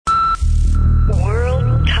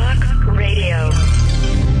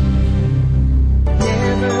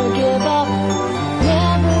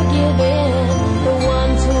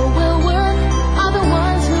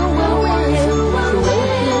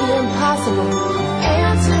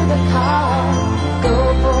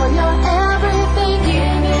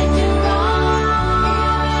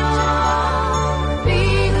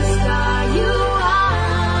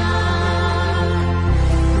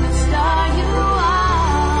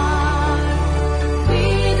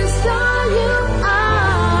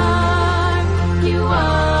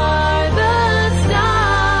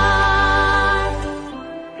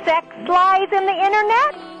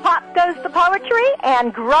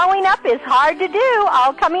And growing up is hard to do,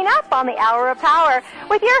 all coming up on the Hour of Power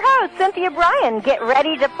with your host, Cynthia Bryan. Get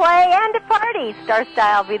ready to play and to party. Star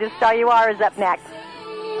Style, Be the Star You Are is up next.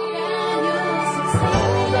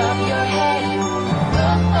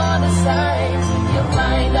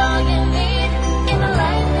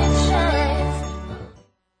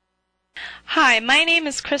 Hi, my name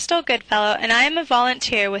is Crystal Goodfellow, and I am a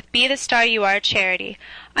volunteer with Be the Star You Are charity.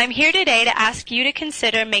 I'm here today to ask you to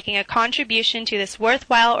consider making a contribution to this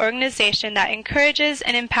worthwhile organization that encourages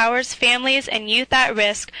and empowers families and youth at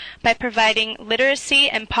risk by providing literacy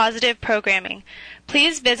and positive programming.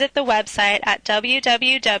 Please visit the website at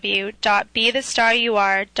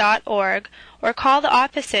www.bethestarur.org or call the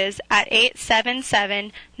offices at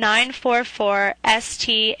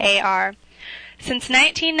 877-944-STAR. Since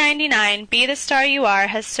 1999, Be the Star You Are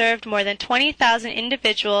has served more than 20,000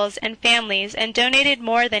 individuals and families and donated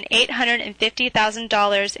more than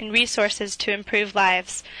 $850,000 in resources to improve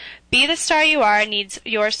lives. Be the Star You Are needs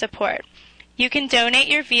your support. You can donate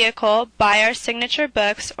your vehicle, buy our signature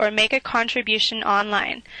books, or make a contribution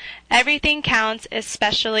online. Everything counts,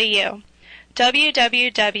 especially you.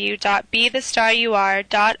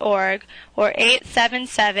 www.bethestarur.org or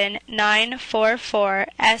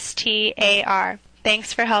 877-944-STAR.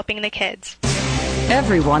 Thanks for helping the kids.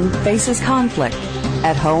 Everyone faces conflict.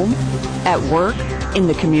 At home, at work, in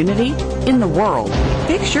the community, in the world.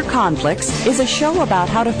 Fix Your Conflicts is a show about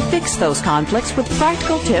how to fix those conflicts with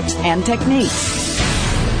practical tips and techniques.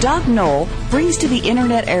 Doug Knoll brings to the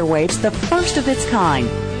Internet airwaves the first of its kind,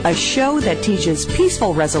 a show that teaches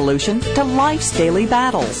peaceful resolution to life's daily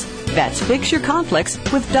battles. That's Fix Your Conflicts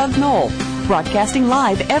with Doug Knoll, broadcasting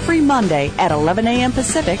live every Monday at 11 a.m.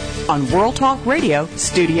 Pacific on World Talk Radio,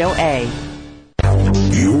 Studio A.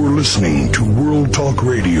 You're listening to World Talk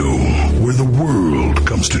Radio, where the world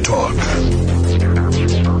comes to talk.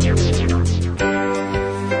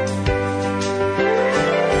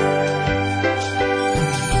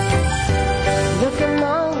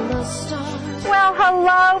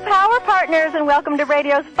 Hello, Power Partners, and welcome to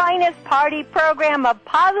radio's finest party program of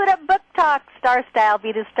positive book talk, Star Style,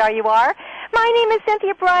 Be the Star You Are. My name is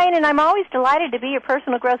Cynthia Bryan, and I'm always delighted to be your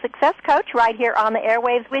personal growth success coach right here on the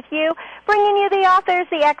airwaves with you, bringing you the authors,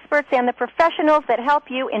 the experts, and the professionals that help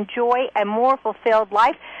you enjoy a more fulfilled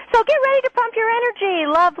life. So get ready to pump your energy,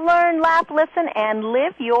 love, learn, laugh, listen, and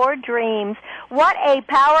live your dreams. What a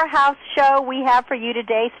powerhouse show we have for you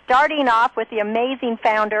today, starting off with the amazing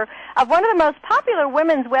founder of one of the most popular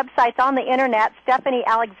women's websites on the Internet. Stephany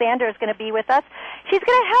Alexander is going to be with us. She's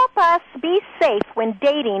going to help us be safe when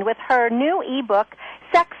dating with her new ebook,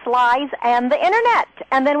 Sex, Lies, and the Internet.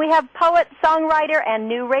 And then we have poet, songwriter, and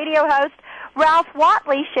new radio host Ralph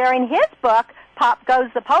Watley sharing his book, Pop Goes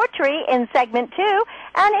the Poetry, in segment 2.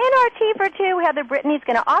 And in our Tea for Two, Heather Brittany's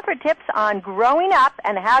going to offer tips on growing up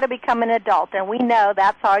and how to become an adult. And we know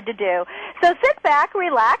that's hard to do. So sit back,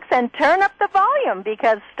 relax, and turn up the volume,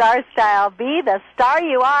 because Star Style, Be the Star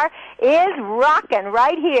You Are is rocking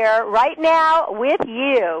right here, right now, with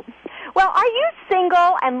you. Well, are you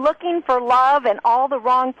single and looking for love in all the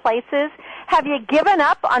wrong places? Have you given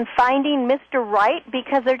up on finding Mr. Right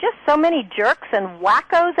because there are just so many jerks and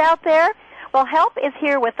wackos out there? Well, help is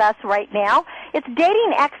here with us right now. It's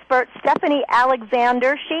dating expert Stephany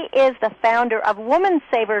Alexander. She is the founder of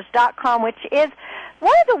WomanSavers.com, which is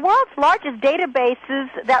one of the world's largest databases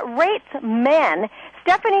that rates men.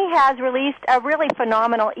 Stephany has released a really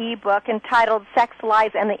phenomenal ebook entitled Sex,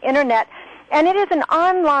 Lies, and the Internet, and it is an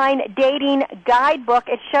online dating guidebook.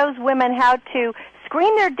 It shows women how to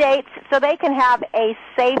screen their dates so they can have a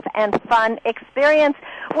safe and fun experience.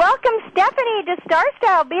 Welcome, Stephany, to Star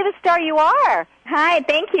Style, Be the Star You Are. Hi,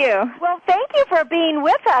 thank you. Well, thank you for being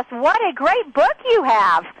with us. What a great book you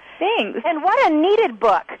have. Thanks. And what a needed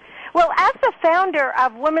book. Well, as the founder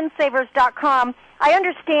of WomanSavers.com, I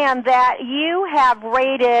understand that you have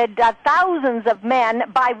rated thousands of men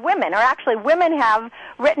by women, or actually women have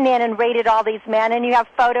written in and rated all these men, and you have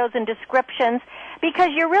photos and descriptions,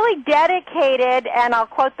 because you're really dedicated, and I'll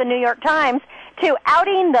quote the New York Times, to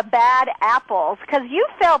outing the bad apples, because you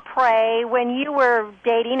fell prey when you were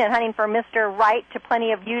dating and hunting for Mr. Right to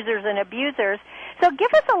plenty of users and abusers. So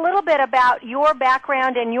give us a little bit about your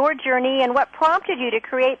background and your journey and what prompted you to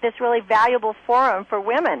create this really valuable forum for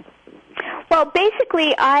women. Well,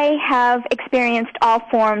 basically, I have experienced all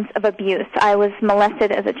forms of abuse. I was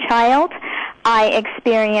molested as a child. I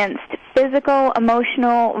experienced physical,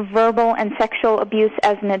 emotional, verbal, and sexual abuse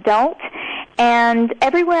as an adult. And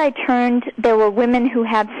everywhere I turned, there were women who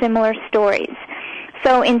had similar stories.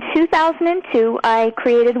 So in 2002, I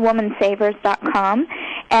created WomanSavers.com,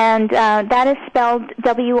 And that is spelled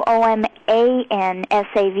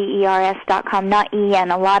WOMANSAVERS.com, not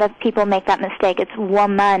EN. A lot of people make that mistake. It's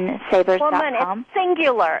womansavers.com. Woman, it's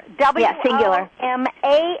singular. Singular.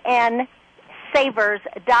 WOMAN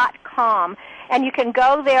savers.com. And you can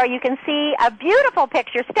go there. You can see a beautiful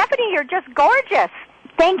picture. Stephany, you're just gorgeous.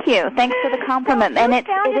 Thank you. Thanks for the compliment. Well, and it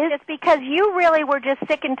is just because you really were just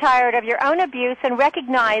sick and tired of your own abuse and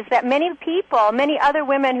recognized that many people, many other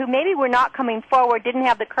women who maybe were not coming forward, didn't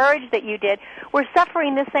have the courage that you did, were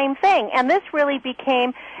suffering the same thing. And this really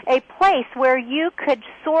became a place where you could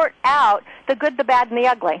sort out the good, the bad, and the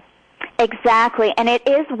ugly. Exactly, and it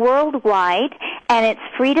is worldwide, and it's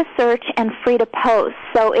free to search and free to post.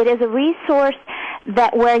 So it is a resource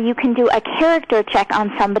that where you can do a character check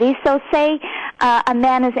on somebody. So say a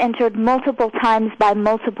man is entered multiple times by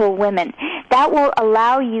multiple women. That will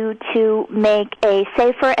allow you to make a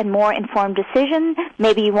safer and more informed decision.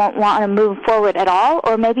 Maybe you won't want to move forward at all,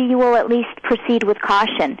 or maybe you will at least proceed with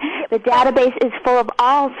caution. The database is full of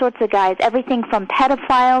all sorts of guys, everything from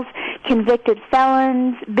pedophiles, convicted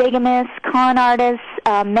felons, bigamists, con artists,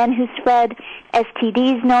 men who spread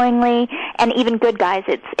STDs knowingly, and even good guys.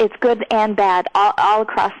 It's good and bad, all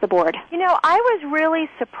across the board. You know, I was really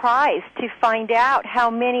surprised to find out how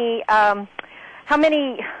many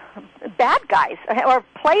bad guys or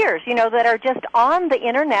players, you know, that are just on the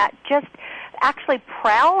internet, just actually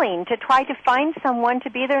prowling to try to find someone to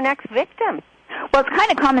be their next victim. Well, it's kind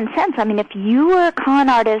of common sense. I mean, if you were a con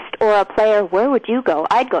artist or a player, where would you go?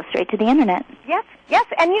 I'd go straight to the internet. Yes.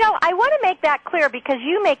 And, you know, I want to make that clear because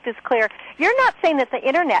you make this clear. You're not saying that the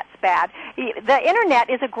Internet's bad. The Internet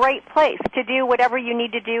is a great place to do whatever you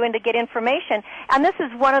need to do and to get information. And this is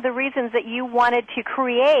one of the reasons that you wanted to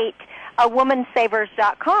create a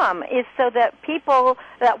womansavers.com, is so that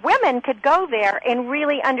women could go there and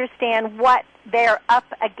really understand what they're up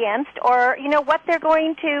against, or you know what they're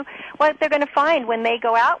going to find when they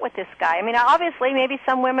go out with this guy. I mean, obviously, maybe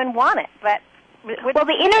some women want it, but well,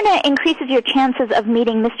 the internet increases your chances of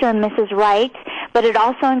meeting Mr. and Mrs. Right, but it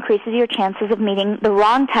also increases your chances of meeting the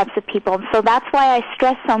wrong types of people. So that's why I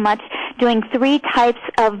stress so much doing 3 types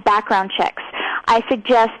of background checks. I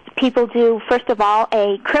suggest people do, first of all,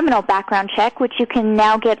 a criminal background check, which you can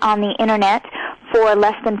now get on the internet for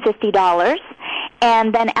less than $50.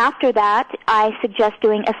 And then after that, I suggest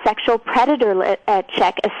doing a sexual predator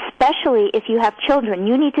check, especially if you have children.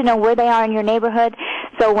 You need to know where they are in your neighborhood,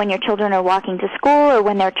 so when your children are walking to school or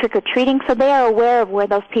when they're trick-or-treating, so they are aware of where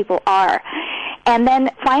those people are. And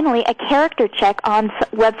then finally, a character check on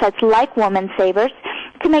websites like Woman Savers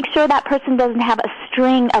to make sure that person doesn't have a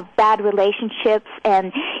string of bad relationships,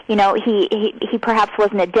 and you know he perhaps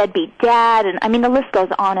wasn't a deadbeat dad, and I mean the list goes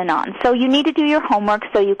on and on. So you need to do your homework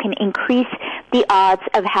so you can increase the odds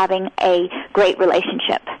of having a great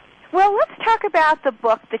relationship. Well, let's talk about the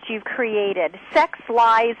book that you've created, Sex,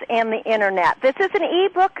 Lies, and the Internet. This is an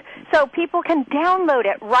e-book, so people can download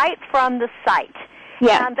it right from the site.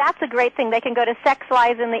 Yeah. That's a great thing. They can go to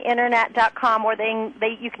sexliesandtheinternet.com, or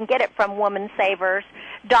you can get it from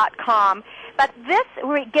womansavers.com. But this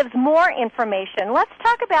gives more information. Let's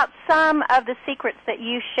talk about some of the secrets that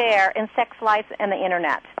you share in Sex, Lies, and the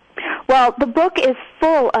Internet. Well, the book is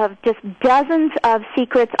full of just dozens of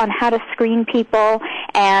secrets on how to screen people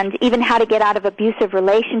and even how to get out of abusive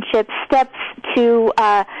relationships, steps to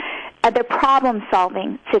their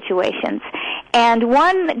problem-solving situations. And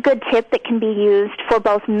one good tip that can be used for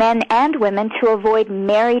both men and women to avoid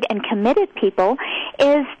married and committed people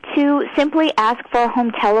is to simply ask for a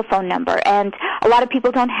home telephone number. And a lot of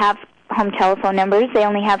people don't have home telephone numbers. They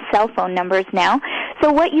only have cell phone numbers now.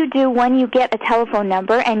 So what you do when you get a telephone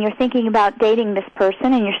number and you're thinking about dating this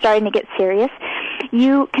person and you're starting to get serious,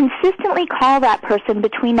 you consistently call that person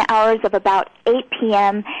between the hours of about 8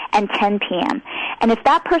 p.m. and 10 p.m. And if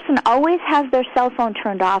that person always has their cell phone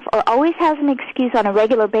turned off or always has an excuse on a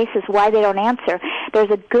regular basis why they don't answer,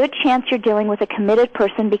 there's a good chance you're dealing with a committed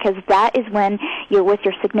person, because that is when you're with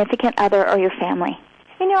your significant other or your family.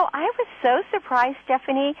 You know, I was so surprised,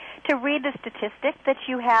 Stephany, to read the statistic that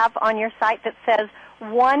you have on your site that says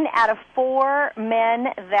 1 out of 4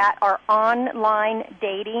 men that are online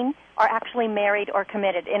dating are actually married or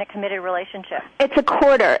committed, in a committed relationship. It's a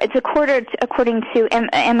quarter. It's a quarter according to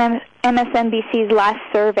MSNBC's last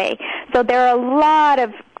survey. So there are a lot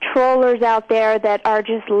of trollers out there that are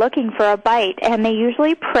just looking for a bite, and they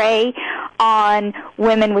usually prey on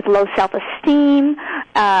women with low self-esteem,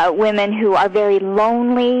 women who are very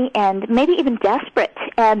lonely and maybe even desperate.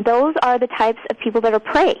 And those are the types of people that are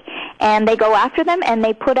prey. And they go after them, and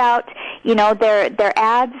they put out, you know, their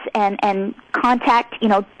ads and contact, you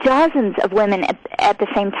know, dozens of women at the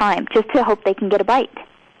same time just to hope they can get a bite.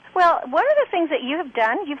 Well, one of the things that you have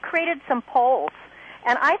done, you've created some polls,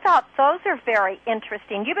 and I thought those are very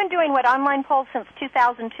interesting. You've been doing, online polls since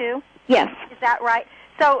 2002? Yes. Is that right?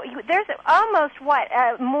 So there's almost,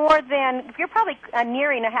 more than, you're probably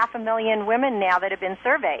nearing 500,000 women now that have been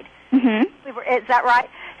surveyed. Mm-hmm. Is that right?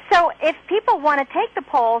 So if people want to take the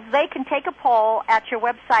polls, they can take a poll at your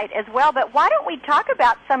website as well. But why don't we talk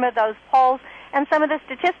about some of those polls and some of the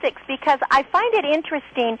statistics, because I find it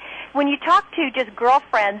interesting when you talk to just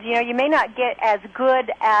girlfriends, you may not get as good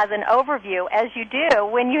as an overview as you do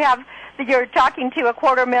when you're talking to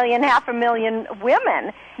 250,000, 500,000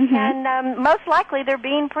 women, mm-hmm. and most likely they're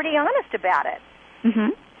being pretty honest about it. Mm-hmm.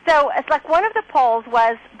 So it's like one of the polls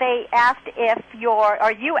was they asked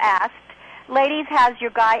you asked, ladies, has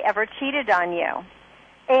your guy ever cheated on you?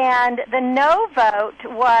 And the no vote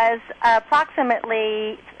was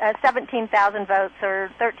approximately 17,000 votes, or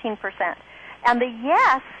 13%. And the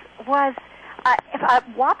yes was a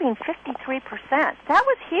whopping 53%. That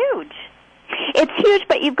was huge. It's huge,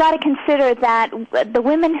 but you've got to consider that the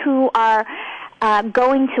women who are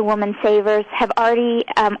going to Woman Savers have already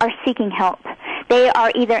are seeking help. They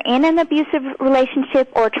are either in an abusive relationship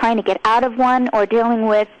or trying to get out of one, or dealing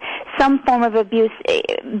with some form of abuse,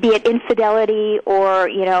 be it infidelity or,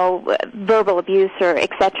 verbal abuse or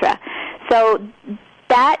etc. So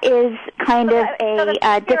that is kind of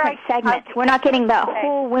a different segment. We're not getting the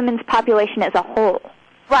whole women's population as a whole.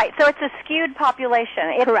 Right, so it's a skewed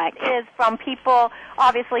population. Correct. It is from people,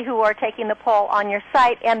 obviously, who are taking the poll on your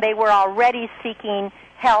site, and they were already seeking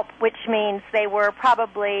help, which means they were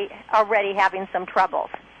probably already having some troubles.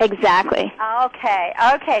 Exactly.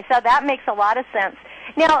 Okay, so that makes a lot of sense.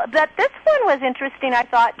 Now, this one was interesting, I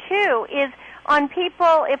thought, too, is on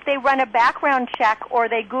people, if they run a background check or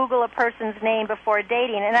they Google a person's name before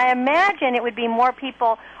dating. And I imagine it would be more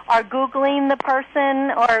people are Googling the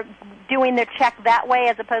person or doing their check that way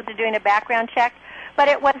as opposed to doing a background check. But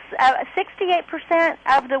it was 68%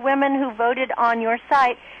 of the women who voted on your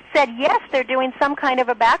site said, yes, they're doing some kind of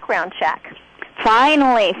a background check.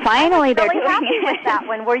 Finally, they're really doing happy it. with that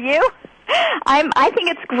one. Were you? I think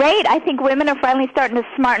it's great. I think women are finally starting to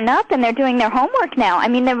smarten up, and they're doing their homework now. I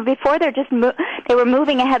mean, before they were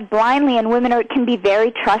moving ahead blindly, and women can be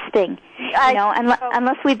very trusting.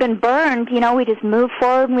 Unless we've been burned, we just move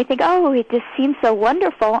forward and we think, oh, it just seems so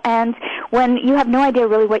wonderful, and when you have no idea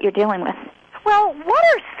really what you're dealing with. Well, what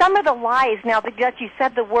are some of the lies, now that you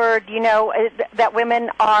said the word, that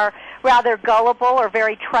women are rather gullible or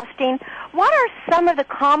very trusting? What are some of the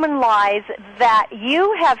common lies that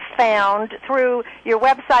you have found through your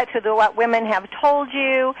website, through what women have told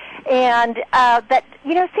you, and that,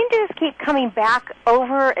 seem to just keep coming back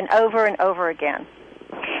over and over and over again?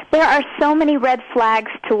 There are so many red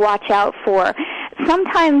flags to watch out for.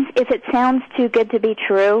 Sometimes, if it sounds too good to be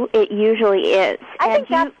true, it usually is. I think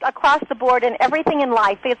that's across the board in everything in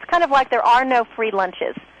life. It's kind of like there are no free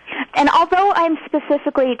lunches. And although I'm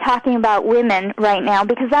specifically talking about women right now,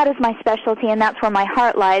 because that is my specialty and that's where my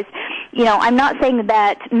heart lies, I'm not saying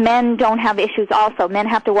that men don't have issues also. Men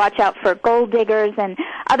have to watch out for gold diggers and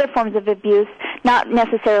other forms of abuse, not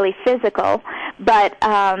necessarily physical, but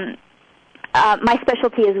my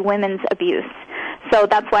specialty is women's abuse. So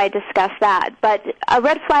that's why I discuss that. But a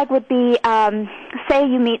red flag would be, say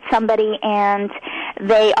you meet somebody and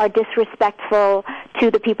they are disrespectful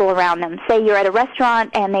to the people around them. Say you're at a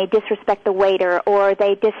restaurant and they disrespect the waiter, or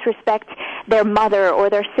they disrespect their mother or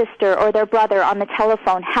their sister or their brother on the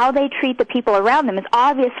telephone. How they treat the people around them is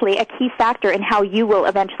obviously a key factor in how you will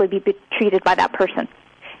eventually be treated by that person.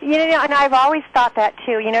 And I've always thought that,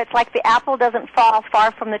 too. It's like the apple doesn't fall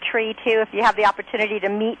far from the tree, too, if you have the opportunity to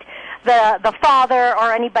meet the father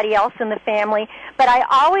or anybody else in the family. But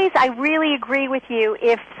I really agree with you.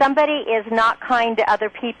 If somebody is not kind to other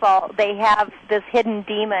people, they have this hidden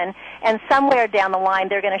demon, and somewhere down the line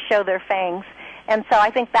they're going to show their fangs. And so I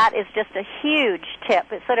think that is just a huge tip.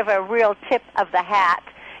 It's sort of a real tip of the hat.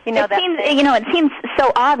 It seems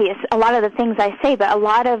so obvious, a lot of the things I say, but a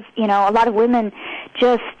lot of women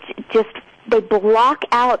just they block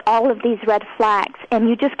out all of these red flags, and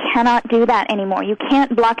you just cannot do that anymore. You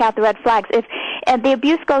can't block out the red flags. If the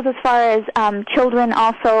abuse goes as far as children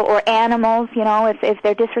also, or animals, if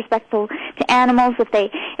they're disrespectful to animals, if they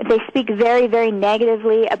speak very, very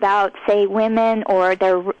negatively about, say, women, or they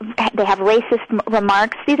have racist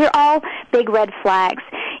remarks, these are all big red flags.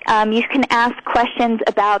 You can ask questions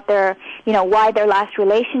about their, why their last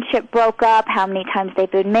relationship broke up, how many times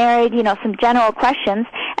they've been married, some general questions,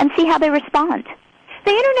 and see how they respond.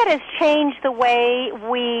 The Internet has changed the way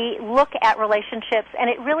we look at relationships, and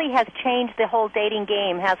it really has changed the whole dating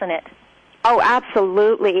game, hasn't it? Oh,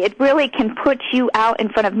 absolutely. It really can put you out in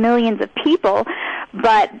front of millions of people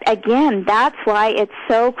But again, that's why it's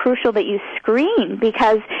so crucial that you screen,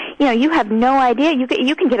 because, you have no idea.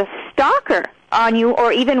 You can get a stalker on you,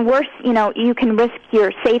 or even worse, you can risk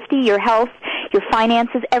your safety, your health, your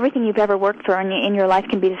finances, everything you've ever worked for in your life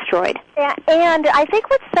can be destroyed. And I think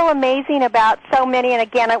what's so amazing about so many, and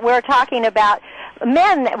again, we're talking about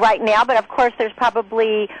men right now, but of course there's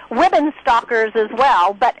probably women stalkers as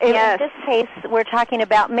well, but in this case we're talking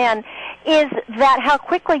about men, is that how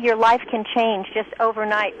quickly your life can change just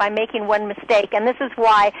overnight by making one mistake. And this is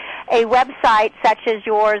why a website such as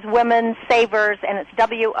yours, Women Savers, and it's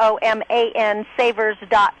WOMAN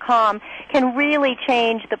Savers.com, can really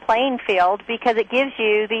change the playing field, because it gives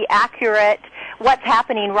you the accurate what's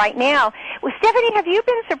happening right now. Well, Stephany, have you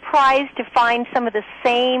been surprised to find some of the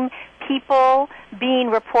same people being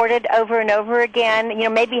reported over and over again,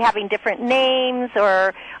 maybe having different names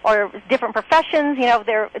or different professions,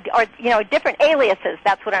 different aliases?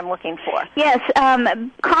 That's what I'm looking for. Yes,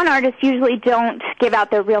 con artists usually don't give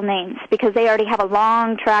out their real names because they already have a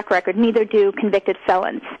long track record. Neither do convicted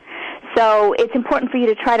felons. So it's important for you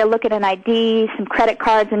to try to look at an ID, some credit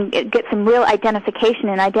cards, and get some real identification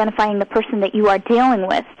in identifying the person that you are dealing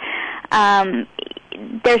with.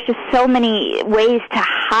 There's just so many ways to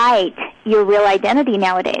hide your real identity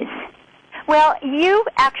nowadays. Well, you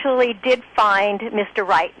actually did find Mr.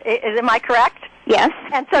 Right. Am I correct? Yes.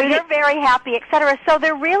 And so you're very happy, et cetera. So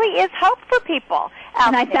there really is hope for people.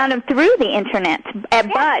 And I found him through the internet.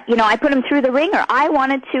 But, I put him through the ringer. I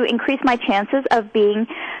wanted to increase my chances of being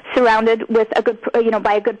surrounded with a good,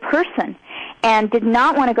 by a good person, and did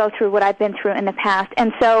not want to go through what I've been through in the past.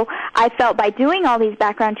 And so I felt by doing all these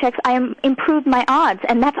background checks, I improved my odds.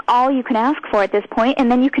 And that's all you can ask for at this point.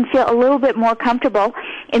 And then you can feel a little bit more comfortable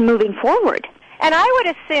in moving forward. And I would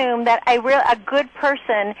assume that a good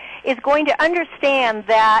person is going to understand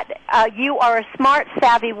that you are a smart,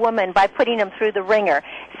 savvy woman by putting them through the ringer.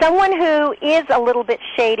 Someone who is a little bit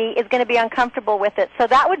shady is going to be uncomfortable with it. So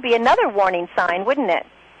that would be another warning sign, wouldn't it?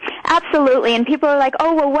 Absolutely. And people are like,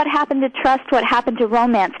 oh, well, what happened to trust? What happened to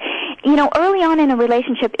romance? Early on in a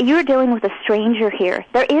relationship, you're dealing with a stranger here.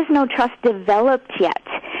 There is no trust developed yet.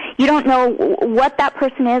 You don't know what that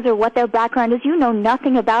person is or what their background is. You know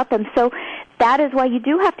nothing about them. So that is why you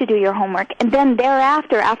do have to do your homework. And then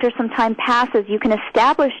thereafter, after some time passes, you can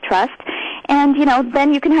establish trust, and,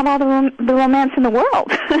 then you can have all the romance in the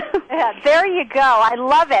world. Yeah, there you go. I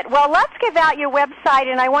love it. Well, let's give out your website,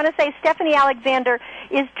 and I want to say Stephany Alexander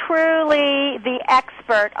is truly the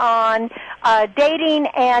expert on dating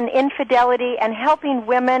and infidelity and helping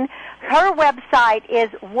women. Her website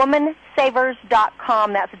is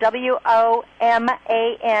womansavers.com. That's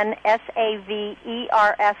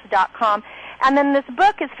WOMANSAVERS.com. And then this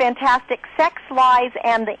book is fantastic, Sex, Lies,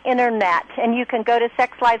 and the Internet. And you can go to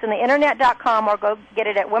sexliesandtheinternet.com or go get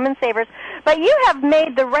it at Women's Savers. But you have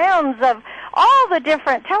made the rounds of all the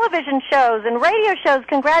different television shows and radio shows.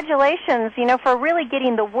 Congratulations, for really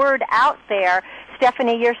getting the word out there.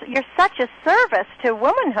 Stephany, you're such a service to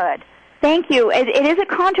womanhood. Thank you. It is a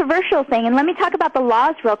controversial thing, and let me talk about the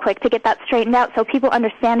laws real quick to get that straightened out so people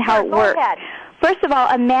understand how it works. Go ahead. First of all,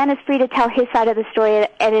 a man is free to tell his side of the story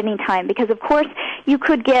at any time, because, of course, you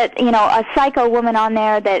could get, a psycho woman on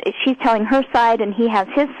there that she's telling her side and he has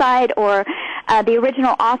his side, or the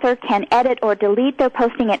original author can edit or delete their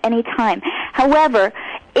posting at any time. However,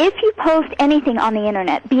 if you post anything on the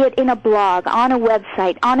Internet, be it in a blog, on a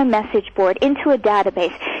website, on a message board, into a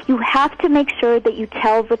database, you have to make sure that you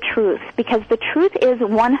tell the truth, because the truth is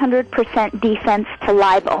 100% defense to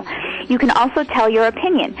libel. You can also tell your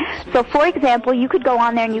opinion. So, for example, you could go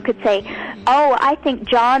on there and you could say, oh, I think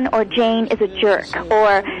John or Jane is a jerk,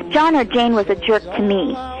 or John or Jane was a jerk to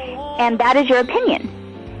me, and that is your opinion.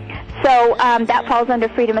 So that falls under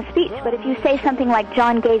freedom of speech. But if you say something like,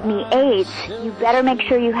 John gave me AIDS, you better make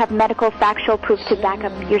sure you have medical, factual proof to back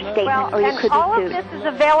up your statement, or you could be sued. All of this is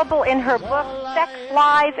available in her book, Sex,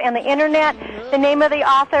 Lies, and the Internet. The name of the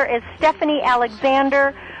author is Stephany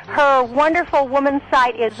Alexander. Her wonderful woman's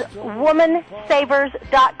site is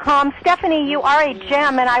womansavers.com. Stephany, you are a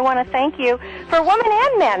gem, and I want to thank you for women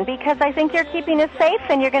and men, because I think you're keeping us safe,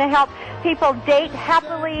 and you're going to help people date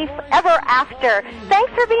happily ever after.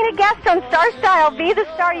 Thanks for being a guest on Star Style. Be the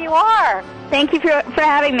star you are. Thank you for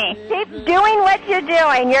having me. Keep doing what you're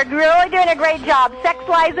doing. You're really doing a great job. Sex,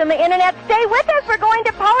 Lies, and the Internet. Stay with us. We're going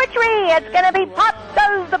to poetry. It's going to be Pop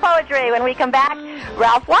Goes the Poetry. When we come back,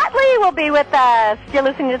 Ralph Watley will be with us. You're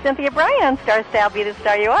listening to Cynthia Bryan on Star Style. Be the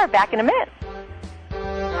star you are. Back in a minute.